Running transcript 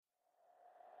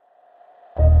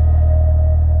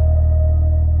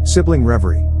Sibling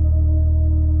reverie.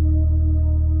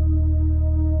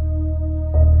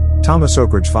 Thomas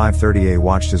Oakridge 530A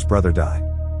watched his brother die.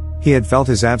 He had felt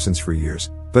his absence for years,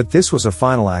 but this was a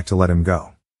final act to let him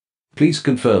go. Please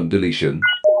confirm deletion.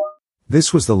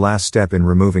 This was the last step in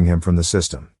removing him from the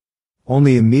system.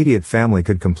 Only immediate family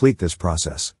could complete this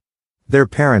process. Their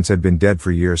parents had been dead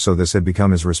for years, so this had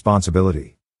become his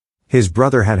responsibility. His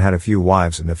brother had had a few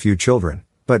wives and a few children,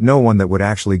 but no one that would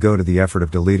actually go to the effort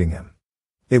of deleting him.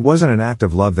 It wasn't an act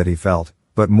of love that he felt,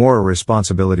 but more a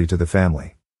responsibility to the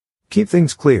family. Keep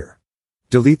things clear.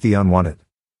 Delete the unwanted.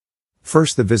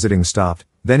 First the visiting stopped,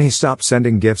 then he stopped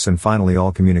sending gifts, and finally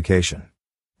all communication.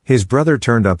 His brother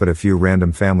turned up at a few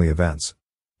random family events.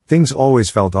 Things always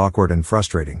felt awkward and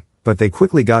frustrating, but they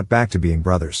quickly got back to being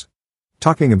brothers.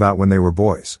 Talking about when they were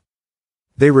boys.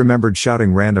 They remembered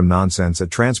shouting random nonsense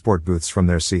at transport booths from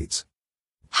their seats.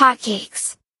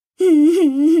 Hotcakes.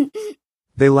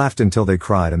 They laughed until they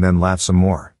cried and then laughed some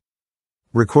more.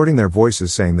 Recording their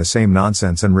voices saying the same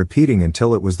nonsense and repeating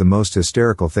until it was the most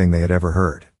hysterical thing they had ever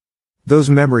heard. Those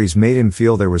memories made him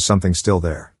feel there was something still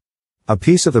there. A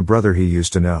piece of the brother he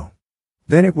used to know.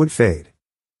 Then it would fade.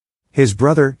 His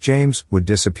brother, James, would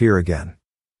disappear again.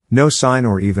 No sign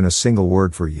or even a single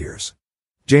word for years.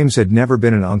 James had never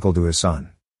been an uncle to his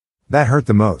son. That hurt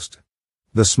the most.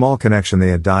 The small connection they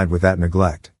had died with that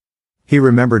neglect. He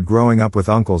remembered growing up with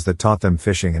uncles that taught them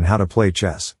fishing and how to play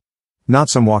chess. Not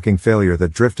some walking failure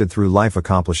that drifted through life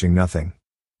accomplishing nothing.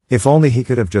 If only he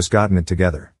could have just gotten it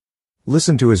together.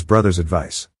 Listen to his brother's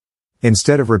advice.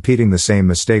 Instead of repeating the same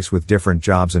mistakes with different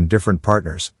jobs and different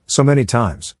partners, so many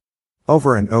times.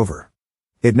 Over and over.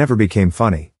 It never became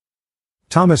funny.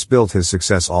 Thomas built his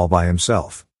success all by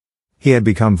himself. He had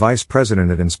become vice president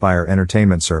at Inspire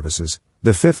Entertainment Services,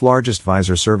 the fifth largest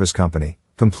visor service company,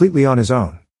 completely on his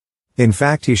own. In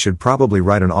fact, he should probably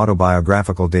write an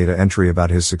autobiographical data entry about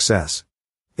his success.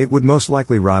 It would most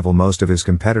likely rival most of his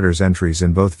competitors' entries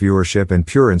in both viewership and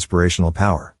pure inspirational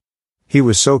power. He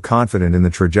was so confident in the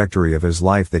trajectory of his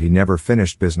life that he never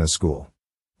finished business school.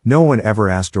 No one ever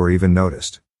asked or even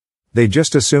noticed. They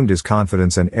just assumed his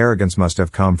confidence and arrogance must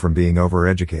have come from being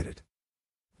overeducated.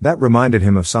 That reminded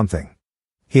him of something.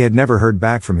 He had never heard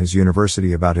back from his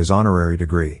university about his honorary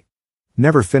degree.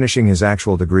 Never finishing his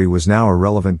actual degree was now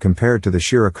irrelevant compared to the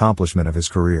sheer accomplishment of his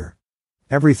career.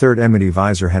 Every third Amity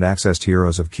visor had accessed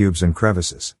heroes of cubes and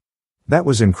crevices. That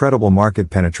was incredible market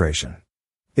penetration.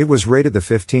 It was rated the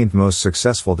 15th most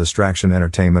successful distraction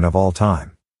entertainment of all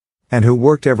time. And who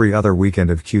worked every other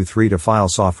weekend of Q3 to file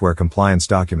software compliance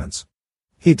documents?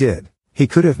 He did. He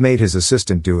could have made his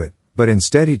assistant do it, but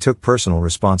instead he took personal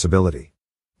responsibility.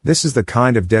 This is the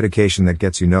kind of dedication that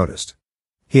gets you noticed.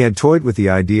 He had toyed with the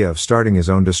idea of starting his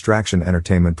own distraction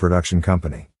entertainment production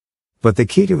company. But the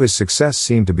key to his success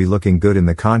seemed to be looking good in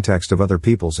the context of other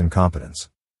people's incompetence.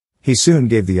 He soon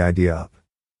gave the idea up.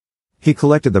 He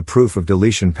collected the proof of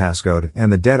deletion passcode and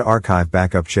the dead archive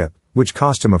backup chip, which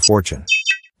cost him a fortune.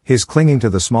 His clinging to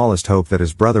the smallest hope that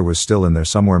his brother was still in there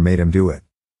somewhere made him do it.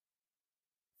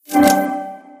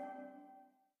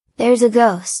 There's a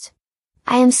ghost.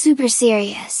 I am super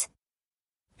serious.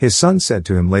 His son said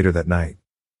to him later that night.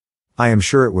 I am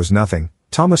sure it was nothing,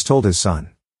 Thomas told his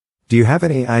son. Do you have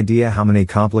any idea how many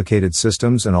complicated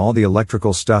systems and all the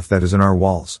electrical stuff that is in our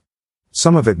walls?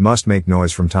 Some of it must make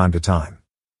noise from time to time.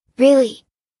 Really?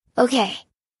 Okay.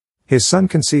 His son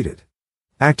conceded.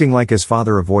 Acting like his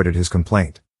father avoided his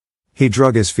complaint. He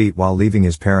drug his feet while leaving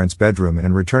his parents' bedroom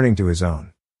and returning to his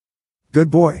own. Good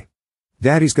boy.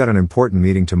 Daddy's got an important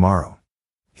meeting tomorrow.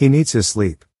 He needs his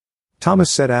sleep.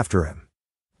 Thomas said after him.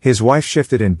 His wife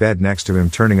shifted in bed next to him,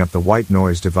 turning up the white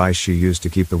noise device she used to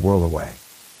keep the world away.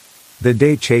 The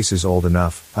day Chase is old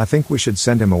enough, I think we should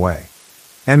send him away.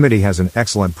 Amity has an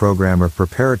excellent program of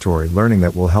preparatory learning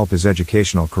that will help his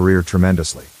educational career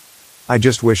tremendously. I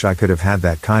just wish I could have had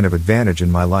that kind of advantage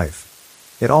in my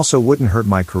life. It also wouldn't hurt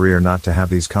my career not to have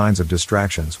these kinds of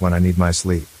distractions when I need my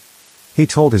sleep. He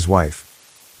told his wife.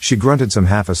 She grunted some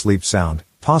half-asleep sound,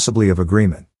 possibly of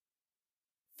agreement.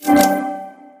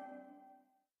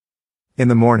 In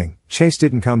the morning, Chase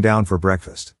didn't come down for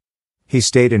breakfast. He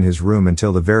stayed in his room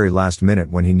until the very last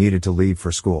minute when he needed to leave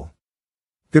for school.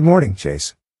 Good morning,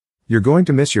 Chase. You're going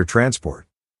to miss your transport.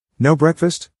 No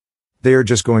breakfast? They are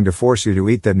just going to force you to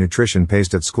eat that nutrition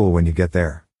paste at school when you get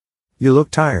there. You look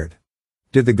tired.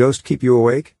 Did the ghost keep you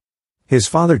awake? His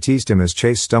father teased him as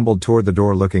Chase stumbled toward the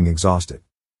door looking exhausted.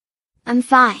 I'm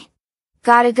fine.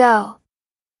 Gotta go.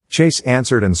 Chase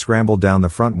answered and scrambled down the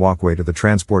front walkway to the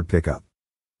transport pickup.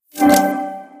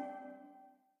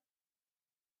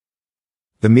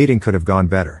 The meeting could have gone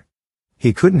better.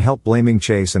 He couldn't help blaming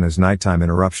Chase and his nighttime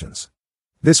interruptions.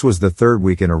 This was the third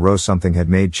week in a row something had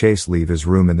made Chase leave his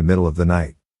room in the middle of the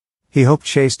night. He hoped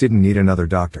Chase didn't need another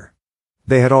doctor.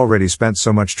 They had already spent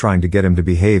so much trying to get him to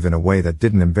behave in a way that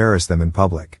didn't embarrass them in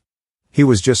public. He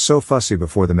was just so fussy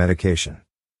before the medication.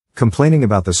 Complaining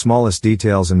about the smallest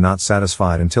details and not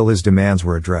satisfied until his demands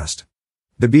were addressed.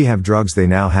 The behave drugs they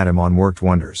now had him on worked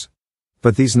wonders.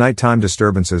 But these nighttime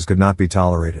disturbances could not be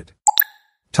tolerated.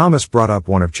 Thomas brought up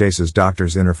one of Chase's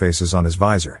doctor's interfaces on his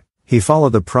visor. He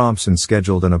followed the prompts and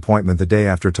scheduled an appointment the day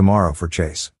after tomorrow for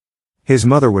Chase. His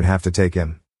mother would have to take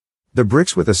him. The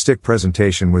Bricks with a Stick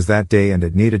presentation was that day and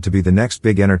it needed to be the next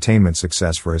big entertainment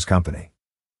success for his company.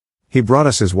 He brought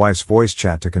us his wife's voice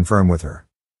chat to confirm with her.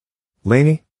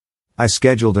 Lainey? I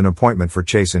scheduled an appointment for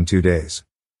Chase in 2 days.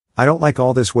 I don't like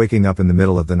all this waking up in the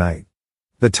middle of the night.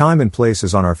 The time and place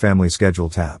is on our family schedule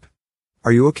tab.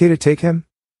 Are you okay to take him?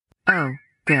 Oh,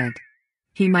 good.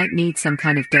 He might need some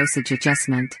kind of dosage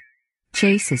adjustment.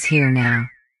 Chase is here now.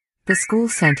 The school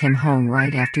sent him home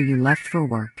right after you left for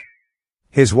work.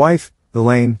 His wife,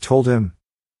 Elaine, told him.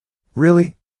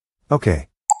 Really? Okay.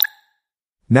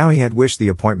 Now he had wished the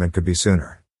appointment could be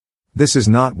sooner. This is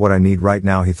not what I need right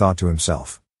now, he thought to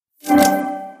himself.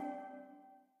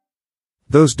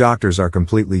 Those doctors are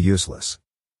completely useless.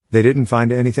 They didn't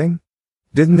find anything?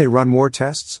 Didn't they run more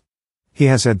tests? He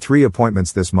has had 3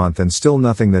 appointments this month and still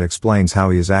nothing that explains how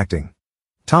he is acting.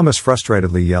 Thomas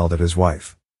frustratedly yelled at his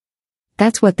wife.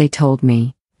 That's what they told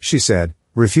me, she said,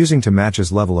 refusing to match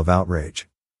his level of outrage.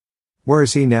 Where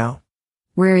is he now?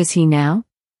 Where is he now?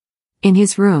 In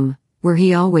his room, where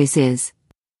he always is.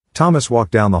 Thomas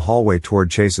walked down the hallway toward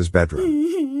Chase's bedroom.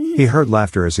 He heard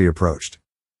laughter as he approached.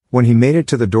 When he made it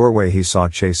to the doorway he saw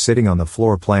Chase sitting on the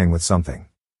floor playing with something.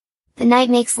 The knight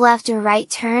makes left or right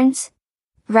turns?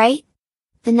 Right?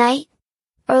 The knight?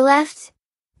 Or left?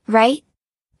 Right?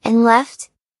 And left?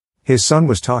 His son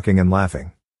was talking and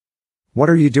laughing. What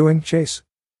are you doing, Chase?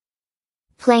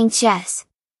 Playing chess.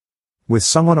 With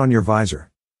someone on your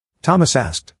visor? Thomas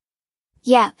asked.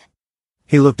 Yep.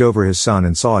 He looked over his son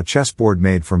and saw a chessboard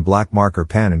made from black marker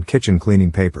pen and kitchen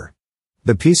cleaning paper.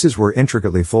 The pieces were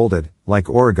intricately folded, like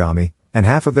origami, and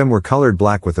half of them were colored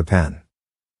black with the pen.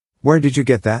 Where did you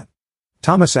get that?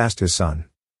 Thomas asked his son.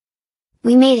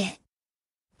 We made it.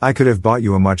 I could have bought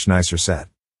you a much nicer set.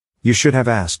 You should have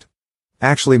asked.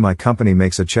 Actually, my company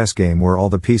makes a chess game where all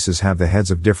the pieces have the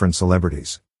heads of different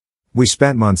celebrities. We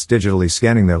spent months digitally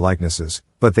scanning their likenesses,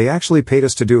 but they actually paid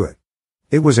us to do it.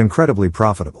 It was incredibly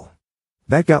profitable.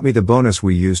 That got me the bonus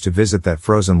we used to visit that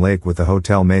frozen lake with the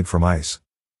hotel made from ice.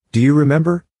 Do you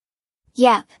remember?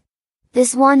 Yep.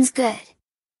 This one's good.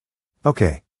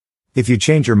 Okay. If you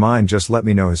change your mind, just let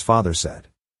me know, his father said.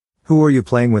 Who are you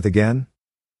playing with again?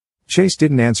 Chase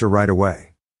didn't answer right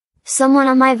away. Someone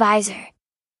on my visor.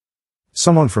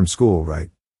 Someone from school, right?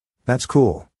 That's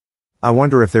cool. I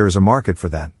wonder if there is a market for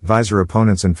that, visor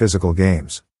opponents in physical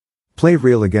games. Play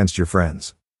real against your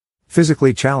friends.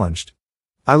 Physically challenged.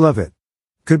 I love it.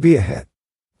 Could be a hit.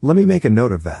 Let me make a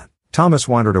note of that. Thomas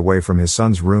wandered away from his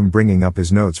son's room, bringing up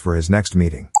his notes for his next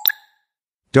meeting.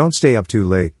 Don't stay up too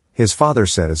late, his father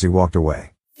said as he walked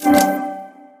away.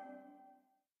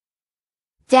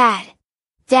 Dad.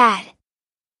 Dad.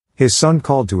 His son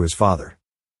called to his father.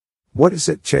 What is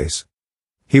it, Chase?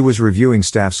 He was reviewing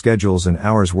staff schedules and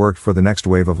hours worked for the next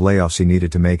wave of layoffs he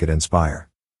needed to make it Inspire.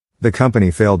 The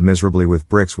company failed miserably with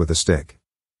Bricks with a Stick.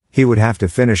 He would have to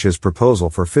finish his proposal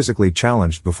for physically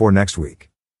challenged before next week.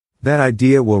 That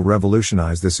idea will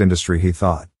revolutionize this industry, he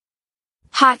thought.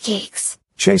 Hotcakes.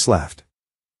 Chase laughed.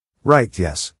 Right,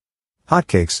 yes.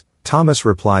 Hotcakes, Thomas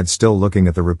replied, still looking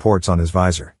at the reports on his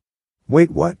visor.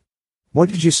 Wait, what? What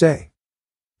did you say?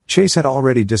 Chase had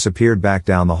already disappeared back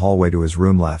down the hallway to his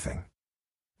room, laughing.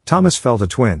 Thomas felt a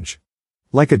twinge.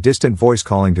 Like a distant voice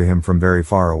calling to him from very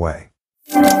far away.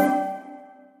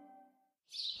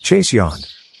 Chase yawned.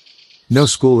 No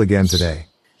school again today?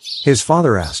 His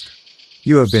father asked.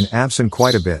 You have been absent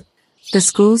quite a bit. The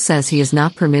school says he is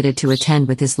not permitted to attend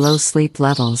with his low sleep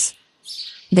levels.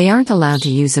 They aren't allowed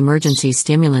to use emergency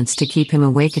stimulants to keep him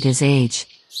awake at his age.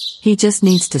 He just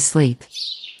needs to sleep.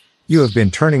 You have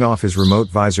been turning off his remote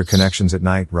visor connections at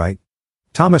night, right?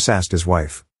 Thomas asked his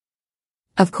wife.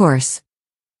 Of course.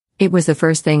 It was the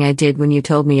first thing I did when you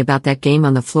told me about that game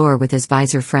on the floor with his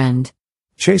visor friend.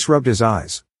 Chase rubbed his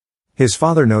eyes. His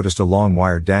father noticed a long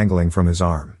wire dangling from his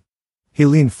arm. He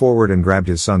leaned forward and grabbed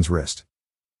his son's wrist.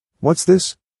 What's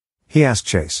this? He asked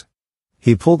Chase.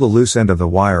 He pulled the loose end of the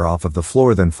wire off of the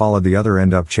floor, then followed the other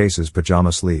end up Chase's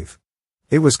pajama sleeve.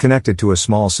 It was connected to a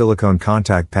small silicone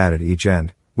contact pad at each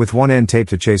end, with one end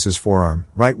taped to Chase's forearm,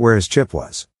 right where his chip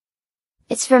was.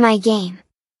 It's for my game.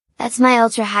 That's my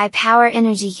ultra high power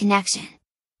energy connection.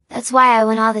 That's why I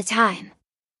went all the time.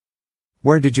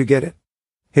 Where did you get it?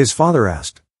 His father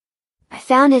asked. I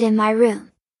found it in my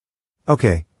room.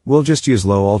 Okay, we'll just use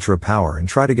low ultra power and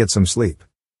try to get some sleep.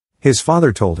 His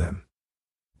father told him.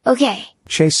 Okay.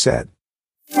 Chase said.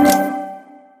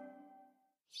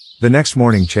 The next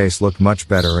morning Chase looked much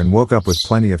better and woke up with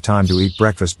plenty of time to eat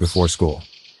breakfast before school.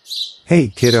 Hey,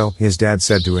 kiddo, his dad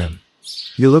said to him.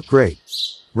 You look great.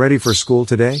 Ready for school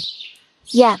today?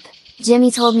 Yep,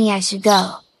 Jimmy told me I should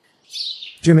go.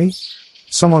 Jimmy?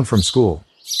 Someone from school.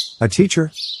 A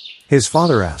teacher? His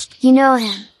father asked. You know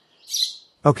him.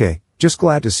 Okay, just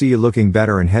glad to see you looking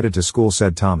better and headed to school,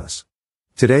 said Thomas.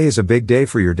 Today is a big day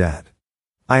for your dad.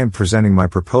 I am presenting my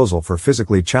proposal for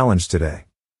physically challenged today.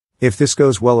 If this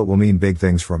goes well, it will mean big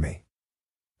things for me.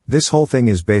 This whole thing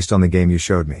is based on the game you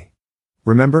showed me.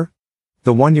 Remember?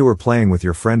 The one you were playing with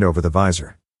your friend over the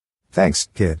visor. Thanks,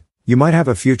 kid. You might have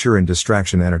a future in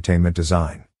distraction entertainment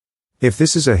design. If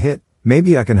this is a hit,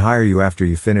 maybe I can hire you after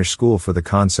you finish school for the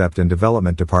concept and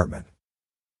development department.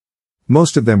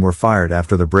 Most of them were fired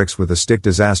after the bricks with a stick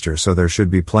disaster, so there should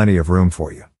be plenty of room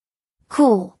for you.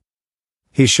 Cool.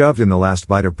 He shoved in the last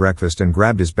bite of breakfast and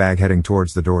grabbed his bag, heading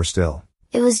towards the door still.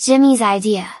 It was Jimmy's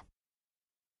idea.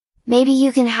 Maybe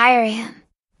you can hire him.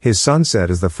 His son said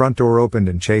as the front door opened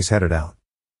and Chase headed out.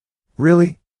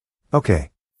 Really?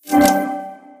 Okay.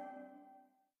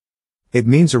 It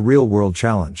means a real-world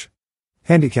challenge.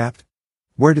 Handicapped?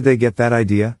 Where did they get that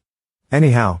idea?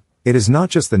 Anyhow, it is not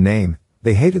just the name,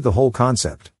 they hated the whole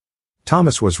concept.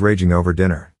 Thomas was raging over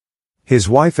dinner. His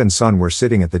wife and son were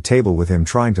sitting at the table with him,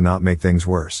 trying to not make things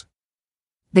worse.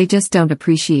 They just don't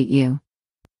appreciate you.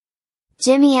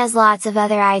 Jimmy has lots of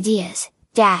other ideas,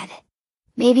 Dad.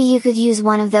 Maybe you could use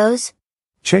one of those?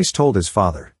 Chase told his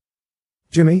father.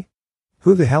 Jimmy?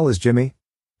 Who the hell is Jimmy?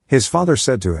 His father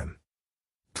said to him.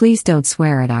 Please don't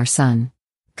swear at our son.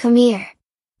 Come here,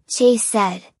 Chase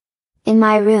said. In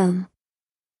my room.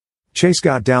 Chase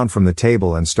got down from the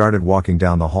table and started walking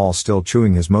down the hall, still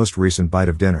chewing his most recent bite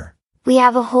of dinner. We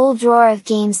have a whole drawer of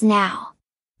games now.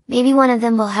 Maybe one of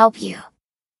them will help you.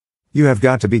 You have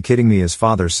got to be kidding me, his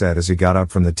father said as he got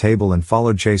up from the table and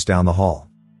followed Chase down the hall.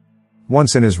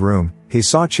 Once in his room, he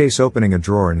saw Chase opening a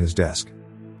drawer in his desk.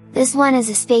 This one is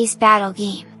a space battle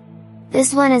game.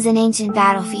 This one is an ancient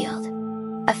battlefield.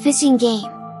 A fishing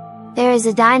game. There is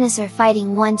a dinosaur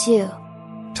fighting one too.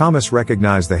 Thomas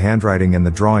recognized the handwriting and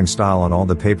the drawing style on all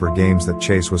the paper games that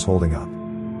Chase was holding up.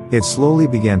 It slowly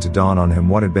began to dawn on him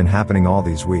what had been happening all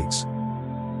these weeks.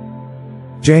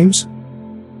 James?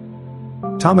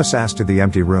 Thomas asked to the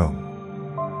empty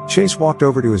room. Chase walked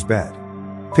over to his bed.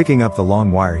 Picking up the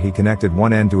long wire, he connected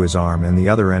one end to his arm and the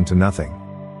other end to nothing.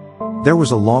 There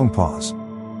was a long pause.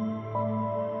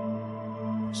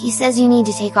 He says you need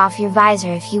to take off your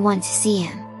visor if you want to see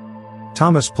him.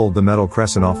 Thomas pulled the metal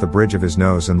crescent off the bridge of his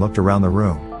nose and looked around the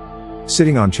room.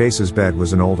 Sitting on Chase's bed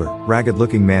was an older,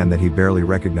 ragged-looking man that he barely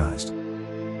recognized.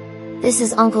 This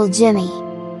is Uncle Jimmy.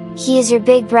 He is your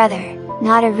big brother,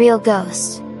 not a real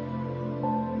ghost.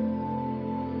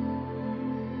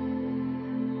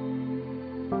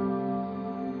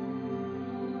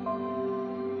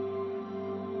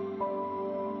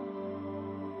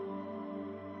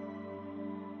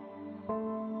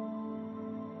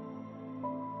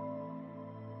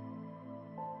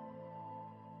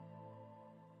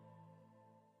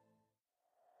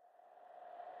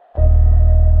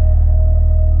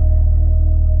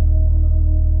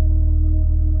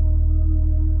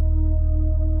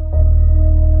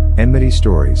 Enmity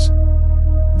Stories.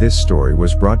 This story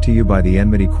was brought to you by the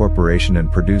Enmity Corporation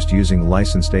and produced using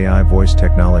licensed AI voice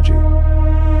technology.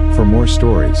 For more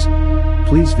stories,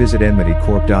 please visit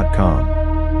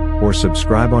enmitycorp.com or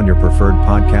subscribe on your preferred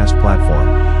podcast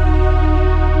platform.